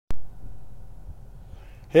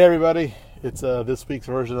Hey everybody, it's this week's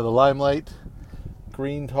version of the Limelight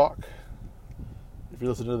Green Talk. If you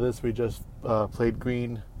listen to this, we just played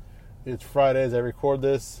Green. It's Friday as I record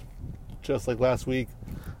this. Just like last week,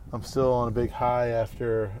 I'm still on a big high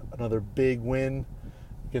after another big win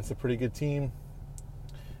against a pretty good team.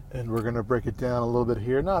 And we're going to break it down a little bit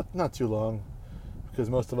here. Not too long, because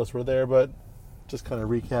most of us were there, but just kind of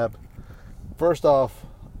recap. First off,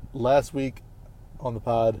 last week on the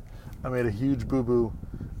pod, I made a huge boo-boo.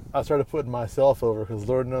 I started putting myself over because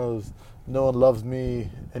Lord knows no one loves me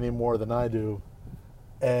any more than I do.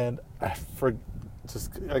 And I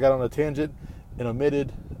got on a tangent and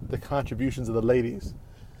omitted the contributions of the ladies.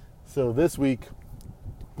 So this week,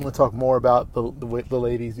 I'm going to talk more about the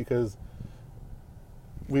ladies because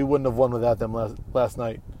we wouldn't have won without them last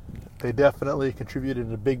night. They definitely contributed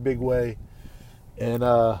in a big, big way. And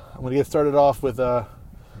I'm going to get started off with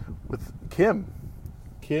Kim.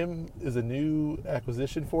 Kim is a new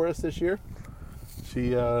acquisition for us this year.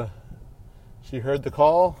 She heard the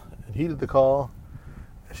call and heeded the call.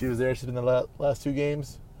 She was there. She's been in the last two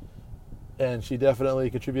games, and she definitely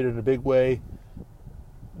contributed in a big way.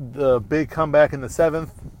 The big comeback in the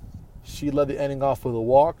seventh, she led the inning off with a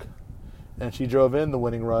walk, and she drove in the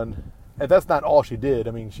winning run. And that's not all she did.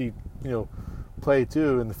 I mean, she played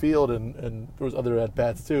too in the field, and there was other at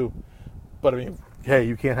bats too. But I mean, hey,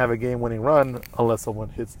 you can't have a game-winning run unless someone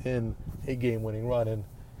hits in a game-winning run, and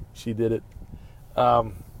she did it.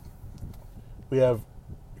 We have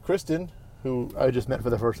Kristen, who I just met for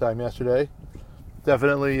the first time yesterday.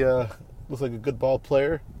 Definitely looks like a good ball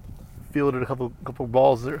player. Fielded a couple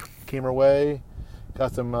balls that came her way.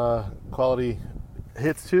 Got some quality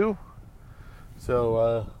hits too.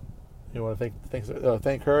 So you want to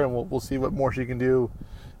thank her, and we'll see what more she can do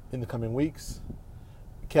in the coming weeks.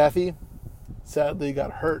 Kathy sadly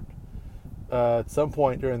got hurt at some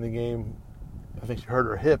point during the game. I think she hurt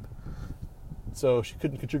her hip, so she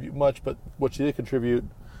couldn't contribute much, but what she did contribute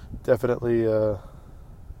definitely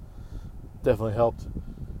helped.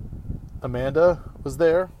 Amanda was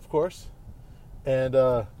there, of course, and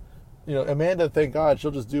Amanda, thank God,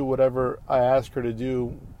 she'll just do whatever I ask her to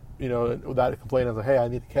do, without complaining. I was like, hey, I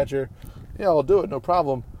need a catcher. Yeah, I'll do it, no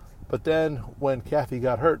problem. But then when Kathy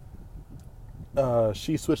got hurt,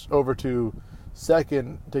 she switched over to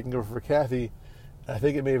second, taking over for Kathy. I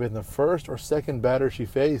think it may have been the first or second batter she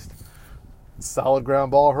faced. Solid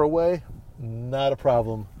ground ball her way, not a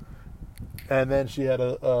problem. And then she had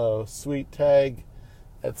a sweet tag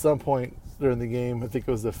at some point during the game. I think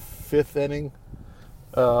it was the fifth inning,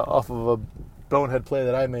 off of a bonehead play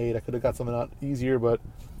that I made. I could have got something out easier, but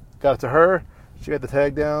got it to her. She got the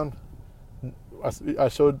tag down. I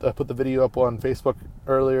put the video up on Facebook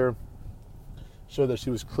earlier. Showed that she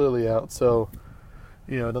was clearly out. So,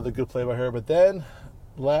 another good play by her. But then,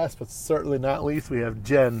 last but certainly not least, we have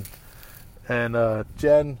Jen. And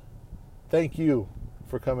Jen, thank you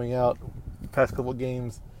for coming out the past couple of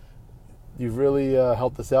games. You've really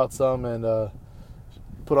helped us out some, and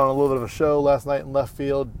put on a little bit of a show last night in left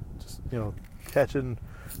field. Just catching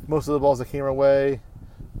most of the balls that came her way.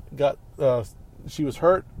 She was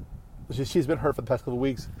hurt. She's been hurt for the past couple of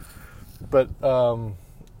weeks, but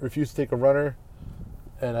refused to take a runner.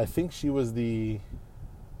 And I think she wasn't the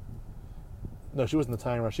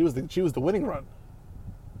tying run. She was the winning run.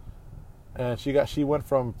 And she went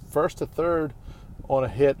from first to third on a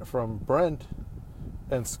hit from Brent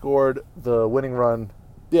and scored the winning run.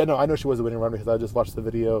 Yeah, no, I know she was the winning run because I just watched the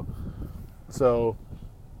video. So,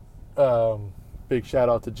 big shout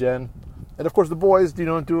out to Jen. And of course the boys,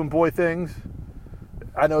 doing boy things.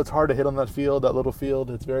 I know it's hard to hit on that little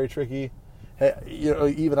field. It's very tricky. Hey,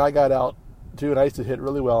 even I got out too, and I used to hit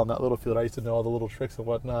really well on that little field. I used to know all the little tricks and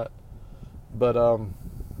whatnot. But I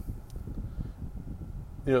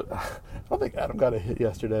don't think Adam got a hit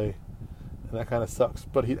yesterday, and that kind of sucks.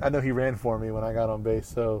 But I know he ran for me when I got on base,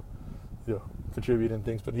 so contributing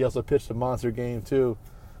things. But he also pitched a monster game too,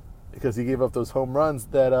 because he gave up those home runs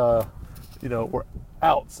that were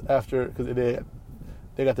outs after, because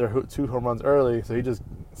they got their 2 home runs early. So he just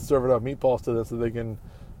serving up meatballs to them so they can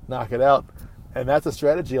knock it out. And that's a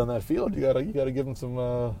strategy on that field. You gotta give them some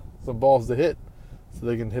balls to hit, so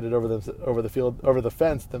they can hit it over the field, over the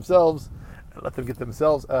fence themselves, and let them get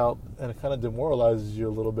themselves out. And it kind of demoralizes you a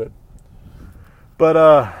little bit. But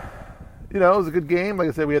it was a good game. Like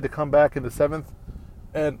I said, we had to come back in the seventh.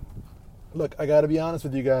 And look, I gotta be honest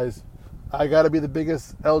with you guys. I gotta be the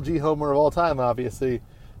biggest LG homer of all time, obviously,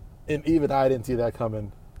 and even I didn't see that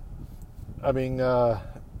coming. I mean,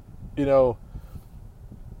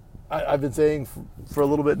 I've been saying for a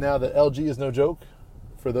little bit now that LG is no joke.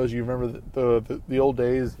 For those of you who remember the old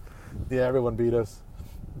days, yeah, everyone beat us.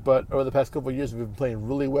 but over the past couple of years we've been playing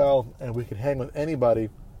really well, and we can hang with anybody.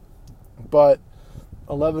 But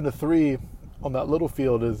 11-3 on that little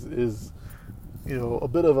field is a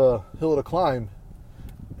bit of a hill to climb.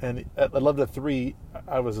 And at 11-3,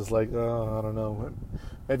 I was just like, oh, I don't know.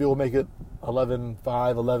 Maybe we'll make it 11-5,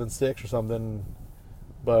 11-6 or something.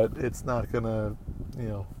 But it's not gonna,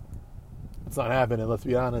 it's not happening. Let's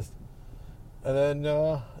be honest. And then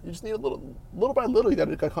you just need little by little. You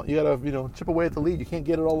gotta chip away at the lead. You can't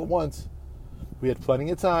get it all at once. We had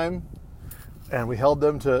plenty of time, and we held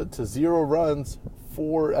them to 0 runs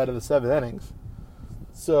 4 out of the 7 innings.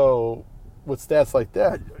 So with stats like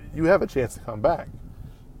that, you have a chance to come back.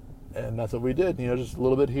 And that's what we did. Just a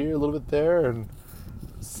little bit here, a little bit there, and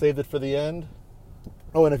saved it for the end.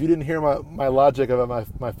 Oh, and if you didn't hear my logic about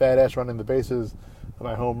my fat ass running the bases of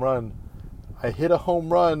my home run, I hit a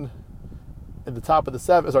home run in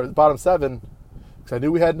the bottom 7, because I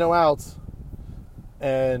knew we had no outs.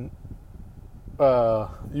 And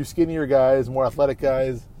you skinnier guys, more athletic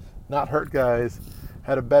guys, not hurt guys,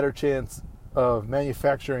 had a better chance of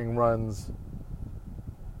manufacturing runs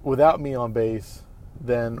without me on base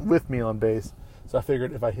than with me on base. So I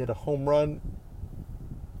figured if I hit a home run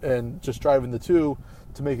and just driving the 2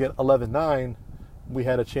 to make it 11-9, we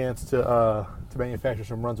had a chance to manufacture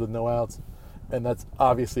some runs with no outs. And that's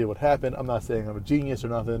obviously what happened. I'm not saying I'm a genius or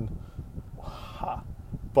nothing,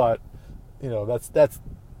 but that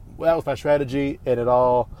was my strategy, and it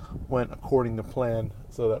all went according to plan,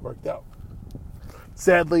 so that worked out.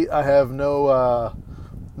 Sadly, I have no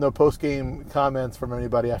post-game comments from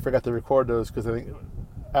anybody. I forgot to record those because I think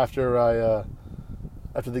after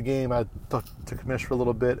the game, I talked to Commish for a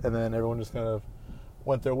little bit, and then everyone just kind of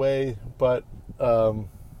went their way. But like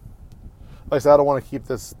I said, I don't want to keep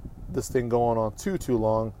this thing going on too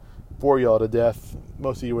long, bore y'all to death.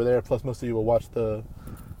 Most of you were there, plus most of you will watch the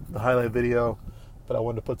highlight video. But I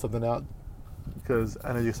wanted to put something out because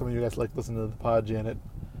I know some of you guys like listening to the pod, Janet.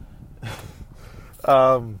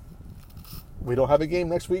 We don't have a game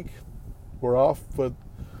next week. We're off for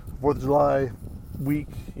 4th of July week,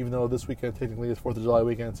 even though this weekend technically is 4th of July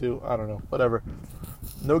weekend too. I don't know, whatever.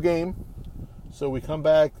 No game. So we come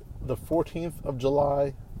back the 14th of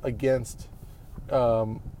July against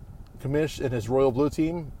Commish and his Royal Blue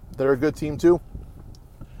team. They're a good team too.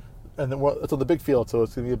 And then it's on the big field, so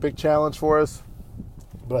it's going to be a big challenge for us.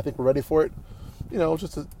 But I think we're ready for it.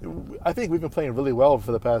 I think we've been playing really well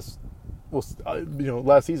for the past,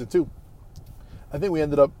 last season too. I think we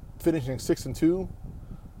ended up finishing 6-2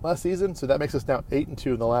 last season, so that makes us now 8-2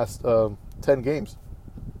 in the last 10 games.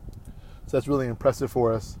 So that's really impressive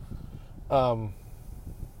for us.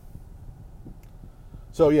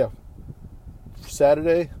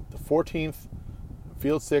 Saturday, the 14th,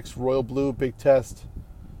 Field 6, Royal Blue, big test,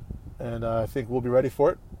 and I think we'll be ready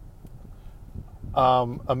for it.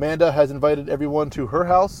 Amanda has invited everyone to her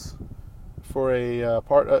house for a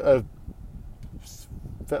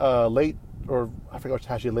late, or I forgot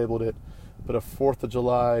how she labeled it, but a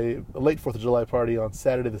late 4th of July party on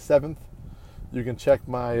Saturday the 7th. You can check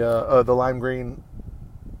my the Lime Green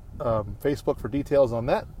Facebook for details on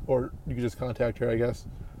that, or you can just contact her, I guess.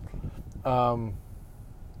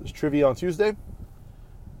 There's trivia on Tuesday,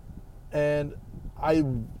 and I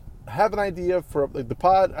have an idea for the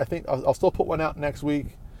pod. I think I'll still put one out next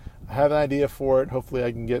week. I have an idea for it. Hopefully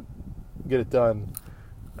I can get it done.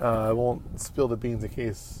 I won't spill the beans in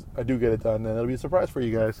case I do get it done, and it'll be a surprise for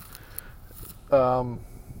you guys.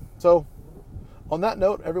 So on that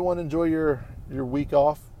note, everyone enjoy your week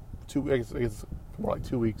off. I guess more like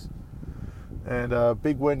 2 weeks. And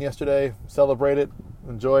big win yesterday. Celebrate it.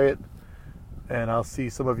 Enjoy it. And I'll see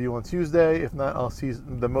some of you on Tuesday. If not, I'll see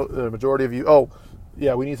the majority of you. Oh,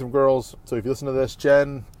 yeah, we need some girls. So if you listen to this,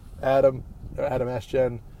 Jen, Adam asked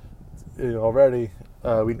Jen, already.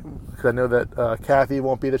 Because I know that Kathy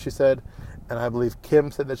won't be there, she said. And I believe Kim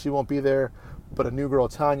said that she won't be there. But a new girl,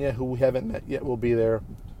 Tanya, who we haven't met yet, will be there.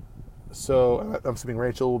 So I'm assuming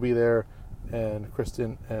Rachel will be there, and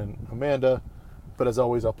Kristen and Amanda. But as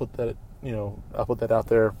always, I'll put that out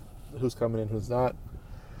there. Who's coming in, who's not.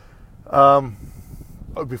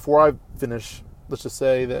 Before I finish, let's just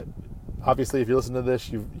say that obviously if you listen to this,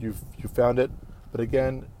 you found it. But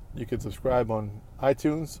again, you can subscribe on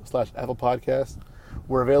iTunes/Apple Podcasts.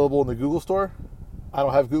 We're available in the Google Store. I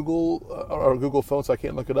don't have Google or Google phone, so I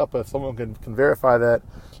can't look it up. But if someone can verify that,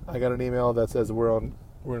 I got an email that says we're in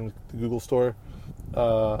the Google Store.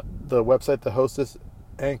 The website that hosts this,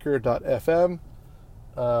 Anchor.fm.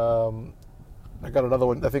 I got another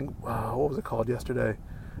one. I think what was it called yesterday?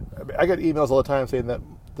 I get emails all the time saying that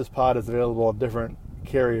this pod is available on different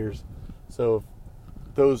carriers. So if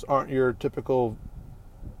those aren't your typical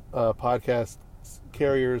podcast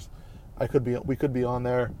carriers we could be on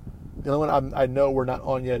there. The only one I know we're not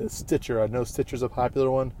on yet is Stitcher. I know Stitcher's a popular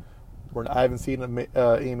one. I haven't seen an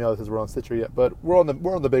email that says we're on Stitcher yet, but we're on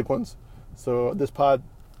the big ones. So this pod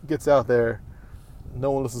gets out there.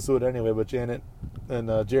 No one listens to it anyway, but Janet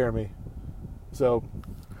and Jeremy. So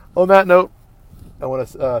on that note, I want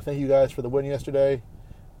to thank you guys for the win yesterday,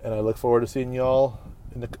 and I look forward to seeing y'all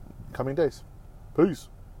in the coming days. Peace.